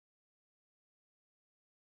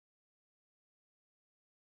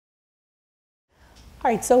All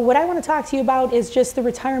right, so what I want to talk to you about is just the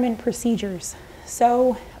retirement procedures.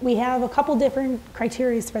 So we have a couple different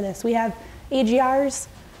criteria for this. We have AGRs,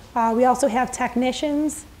 we also have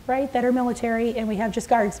technicians, right, that are military, and we have just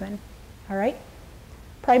guardsmen, all right?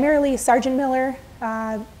 Primarily Sergeant Miller,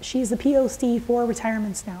 she's the POC for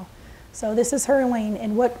retirements now. So this is her lane,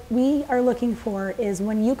 and what we are looking for is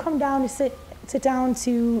when you come down to sit down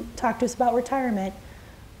to talk to us about retirement,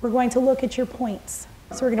 we're going to look at your points.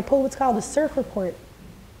 So we're going to pull what's called a SURF report.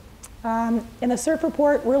 In the SURF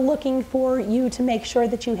report, we're looking for you to make sure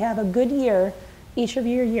that you have a good year each of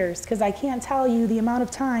your years, because I can't tell you the amount of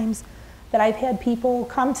times that I've had people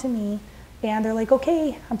come to me and they're like,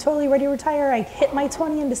 okay, I'm totally ready to retire. I hit my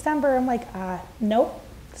 20 in December. I'm like, nope,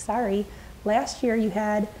 sorry. Last year you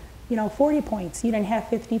had 40 points. You didn't have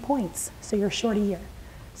 50 points, so you're short a year.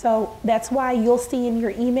 So that's why you'll see in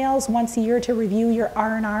your emails once a year to review your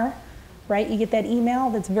R&R, right? You get that email.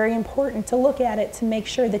 That's very important to look at it to make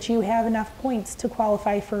sure that you have enough points to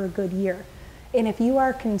qualify for a good year. And if you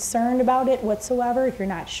are concerned about it whatsoever, if you're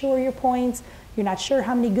not sure your points, you're not sure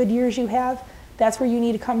how many good years you have, that's where you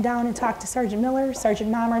need to come down and talk to Sergeant Miller, Sergeant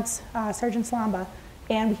Mommertz, Sergeant Slamba,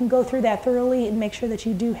 and we can go through that thoroughly and make sure that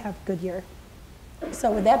you do have a good year.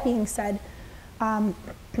 So with that being said, we're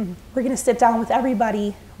going to sit down with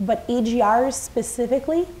everybody, but AGRs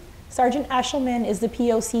specifically, Sergeant Eshelman is the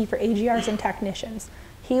POC for AGRs and technicians.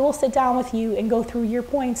 He will sit down with you and go through your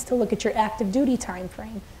points to look at your active duty time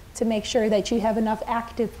frame to make sure that you have enough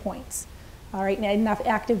active points, all right, enough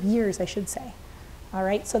active years, I should say. All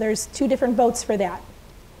right, so there's two different votes for that.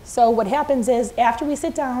 So what happens is after we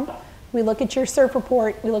sit down, we look at your SURF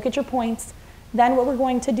report, we look at your points, then what we're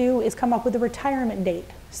going to do is come up with a retirement date.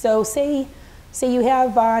 So say you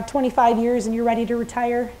have 25 years and you're ready to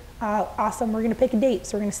retire, awesome, we're gonna pick a date.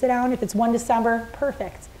 So we're gonna sit down, if it's 1 December,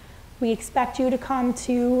 perfect. We expect you to come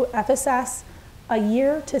to FSS a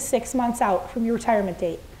year to 6 months out from your retirement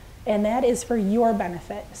date. And that is for your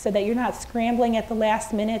benefit, so that you're not scrambling at the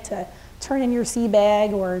last minute to turn in your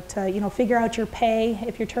C-bag or to figure out your pay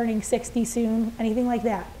if you're turning 60 soon, anything like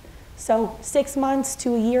that. So 6 months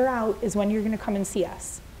to a year out is when you're going to come and see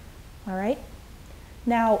us, all right?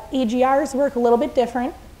 Now, AGRs work a little bit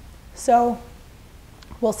different. So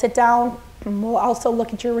we'll sit down and we'll also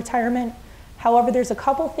look at your retirement. However, there's a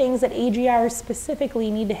couple things that AGRs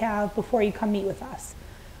specifically need to have before you come meet with us.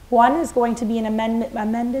 One is going to be an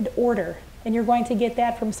amended order, and you're going to get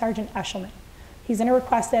that from Sergeant Eshelman. He's going to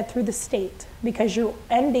request that through the state because your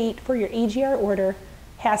end date for your AGR order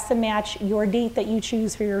has to match your date that you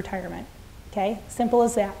choose for your retirement. Okay, simple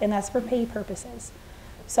as that, and that's for pay purposes.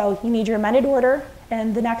 So you need your amended order,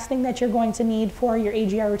 and the next thing that you're going to need for your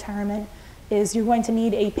AGR retirement is you're going to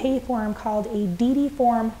need a pay form called a DD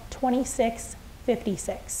Form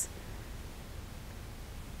 2656.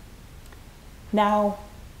 Now,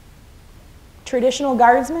 traditional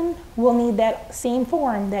guardsmen will need that same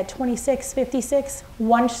form, that 2656,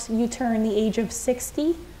 once you turn the age of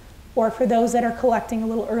 60, or for those that are collecting a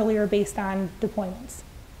little earlier based on deployments,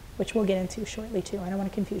 which we'll get into shortly too. I don't want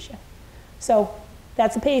to confuse you. So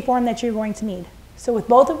that's a pay form that you're going to need. So with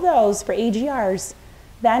both of those for AGRs,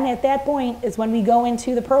 then at that point is when we go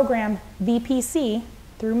into the program VPC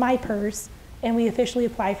through MyPERS, and we officially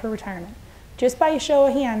apply for retirement. Just by a show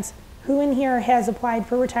of hands, who in here has applied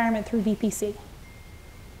for retirement through VPC?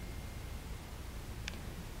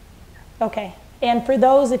 Okay, and for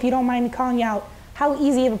those, if you don't mind me calling you out, how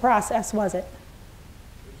easy of a process was it?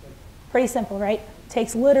 Pretty simple, right?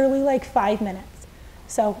 Takes literally like 5 minutes.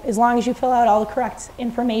 So as long as you fill out all the correct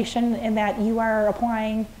information and that you are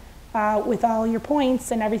applying with all your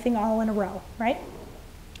points and everything all in a row, right?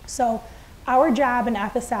 So our job in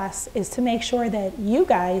FSS is to make sure that you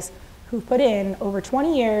guys who've put in over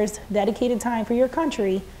 20 years dedicated time for your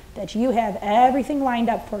country, that you have everything lined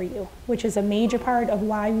up for you, which is a major part of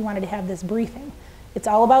why we wanted to have this briefing. It's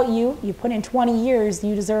all about you. You put in 20 years,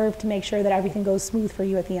 you deserve to make sure that everything goes smooth for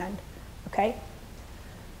you at the end, okay?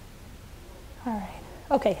 All right,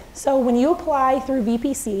 okay, so when you apply through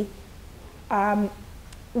VPC,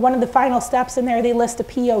 one of the final steps in there, they list a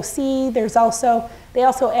POC. They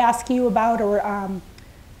also ask you about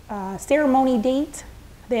a ceremony date.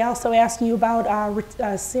 They also ask you about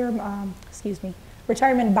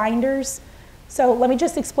retirement binders. So let me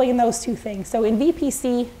just explain those two things. So in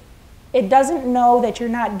VPC, it doesn't know that you're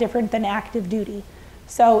not different than active duty.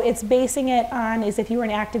 So it's basing it on as if you were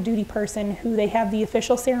an active duty person who they have the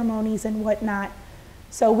official ceremonies and whatnot.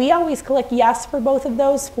 So we always click yes for both of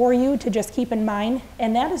those for you to just keep in mind.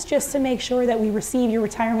 And that is just to make sure that we receive your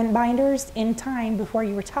retirement binders in time before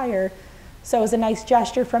you retire. So it's a nice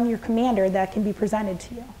gesture from your commander that can be presented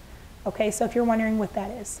to you. Okay, so if you're wondering what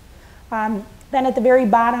that is. Then at the very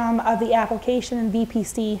bottom of the application in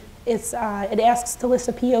VPC, it asks to list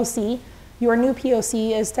a POC. Your new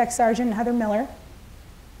POC is Tech Sergeant Heather Miller.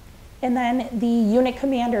 And then the unit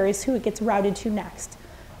commander is who it gets routed to next.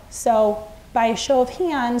 So by a show of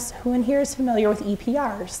hands, who in here is familiar with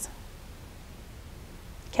EPRs?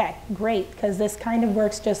 Okay, great, because this kind of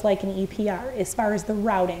works just like an EPR as far as the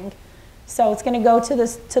routing. So it's going to go to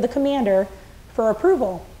the commander for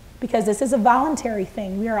approval, because this is a voluntary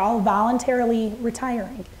thing. We are all voluntarily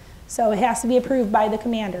retiring. So it has to be approved by the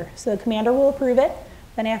commander. So the commander will approve it.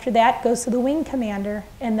 Then after that, it goes to the wing commander,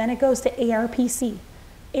 and then it goes to ARPC.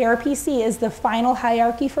 ARPC is the final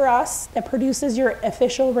hierarchy for us that produces your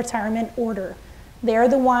official retirement order. They're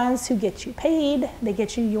the ones who get you paid, they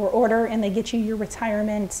get you your order, and they get you your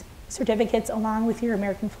retirement certificates along with your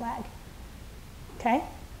American flag. Okay?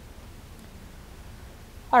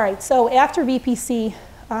 All right, so after VPC,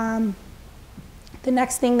 the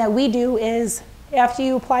next thing that we do is, after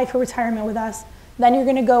you apply for retirement with us, then you're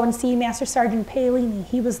gonna go and see Master Sergeant Paolini.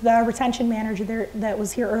 He was the retention manager there that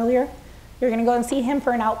was here earlier. You're gonna go and see him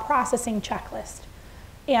for an out processing checklist.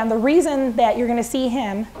 And the reason that you're gonna see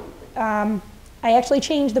him, I actually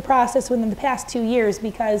changed the process within the past 2 years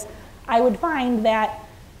because I would find that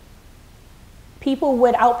people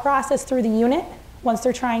would out process through the unit once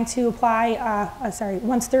they're trying to apply,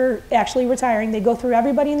 once they're actually retiring. They go through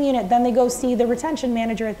everybody in the unit, then they go see the retention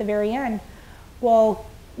manager at the very end. Well,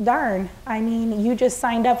 darn, I mean, you just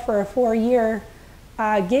signed up for a 4-year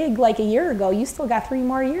gig like a year ago. You still got 3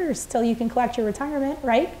 more years till you can collect your retirement,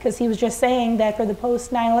 right? Because he was just saying that for the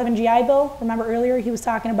post 9/11 GI Bill, remember earlier he was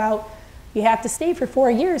talking about you have to stay for 4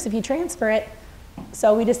 years if you transfer it.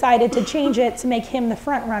 So we decided to change it to make him the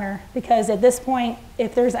front runner, because at this point,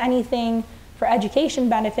 if there's anything for education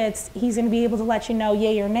benefits, he's going to be able to let you know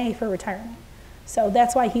yay or nay for retirement. So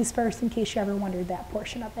that's why he's first, in case you ever wondered that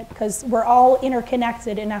portion of it, because we're all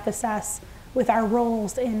interconnected in FSS with our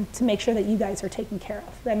roles and to make sure that you guys are taken care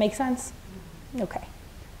of. That make sense? Okay.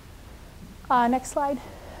 Next slide.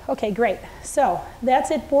 Okay, great. So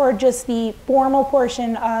that's it for just the formal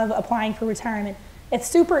portion of applying for retirement. It's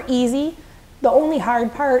super easy. The only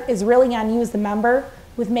hard part is really on you as the member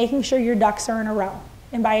with making sure your ducks are in a row.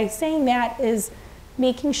 And by saying that is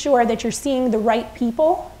making sure that you're seeing the right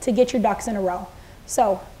people to get your ducks in a row.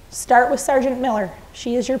 So start with Sergeant Miller.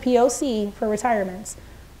 She is your POC for retirements.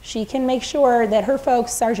 She can make sure that her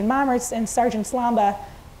folks, Sergeant Mommertz and Sergeant Slamba,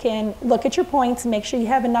 can look at your points and make sure you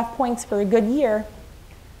have enough points for a good year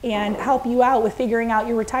and help you out with figuring out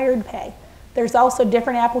your retired pay. There's also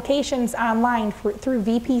different applications online through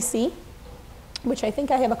VPC, which I think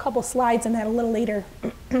I have a couple slides in that a little later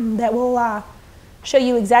that will show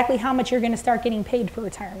you exactly how much you're going to start getting paid for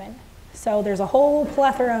retirement. So there's a whole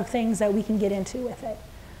plethora of things that we can get into with it.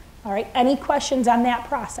 All right, any questions on that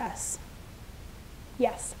process?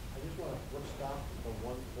 Yes? I just want to stop at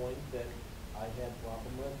one point that I had a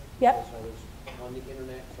problem with. Yep. Because I was on the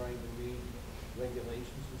internet trying to read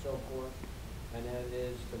regulations and so forth, and that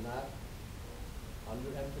is to not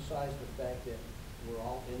underemphasize the fact that we're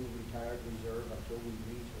all in the retired reserve until we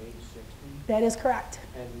reach age 60. That is correct.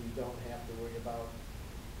 And we don't have to worry about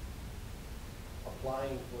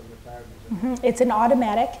applying for retired reserve. Mm-hmm. It's an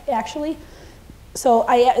automatic, actually. So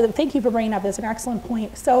thank you for bringing up this, an excellent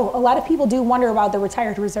point. So a lot of people do wonder about the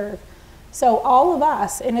retired reserve. So all of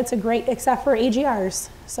us, and it's a great, except for AGRs,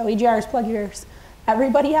 so AGRs, plug your ears.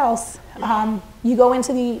 Everybody else, you go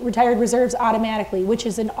into the retired reserves automatically, which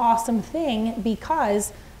is an awesome thing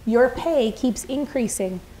because your pay keeps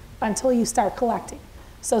increasing until you start collecting.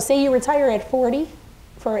 So say you retire at 40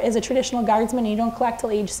 as a traditional guardsman and you don't collect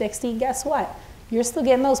till age 60, guess what? You're still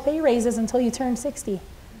getting those pay raises until you turn 60.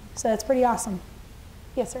 So that's pretty awesome.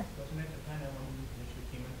 Yes, sir? Doesn't it depend on when you initially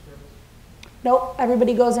came into service? Nope,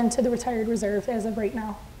 everybody goes into the retired reserve as of right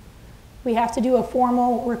now. We have to do a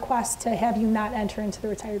formal request to have you not enter into the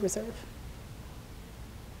retired reserve.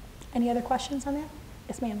 Any other questions on that?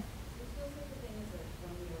 Yes, ma'am.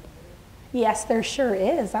 Yes, there sure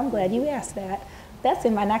is. I'm glad you asked that. That's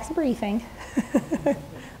in my next briefing.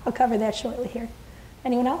 I'll cover that shortly here.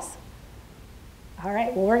 Anyone else? All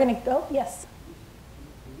right, well, we're going to go. Yes.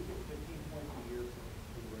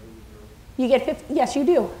 You get 50, yes, you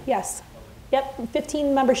do. Yes. Yep,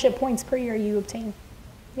 15 membership points per year you obtain.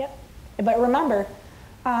 Yep. But remember,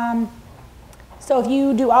 so if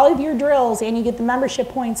you do all of your drills and you get the membership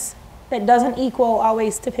points, that doesn't equal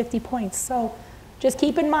always to 50 points. So just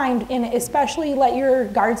keep in mind, and especially let your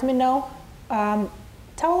guardsmen know,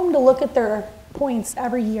 tell them to look at their points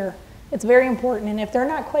every year. It's very important. And if they're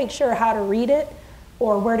not quite sure how to read it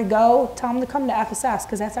or where to go, tell them to come to FSS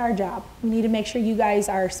because that's our job. We need to make sure you guys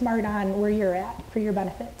are smart on where you're at for your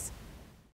benefits.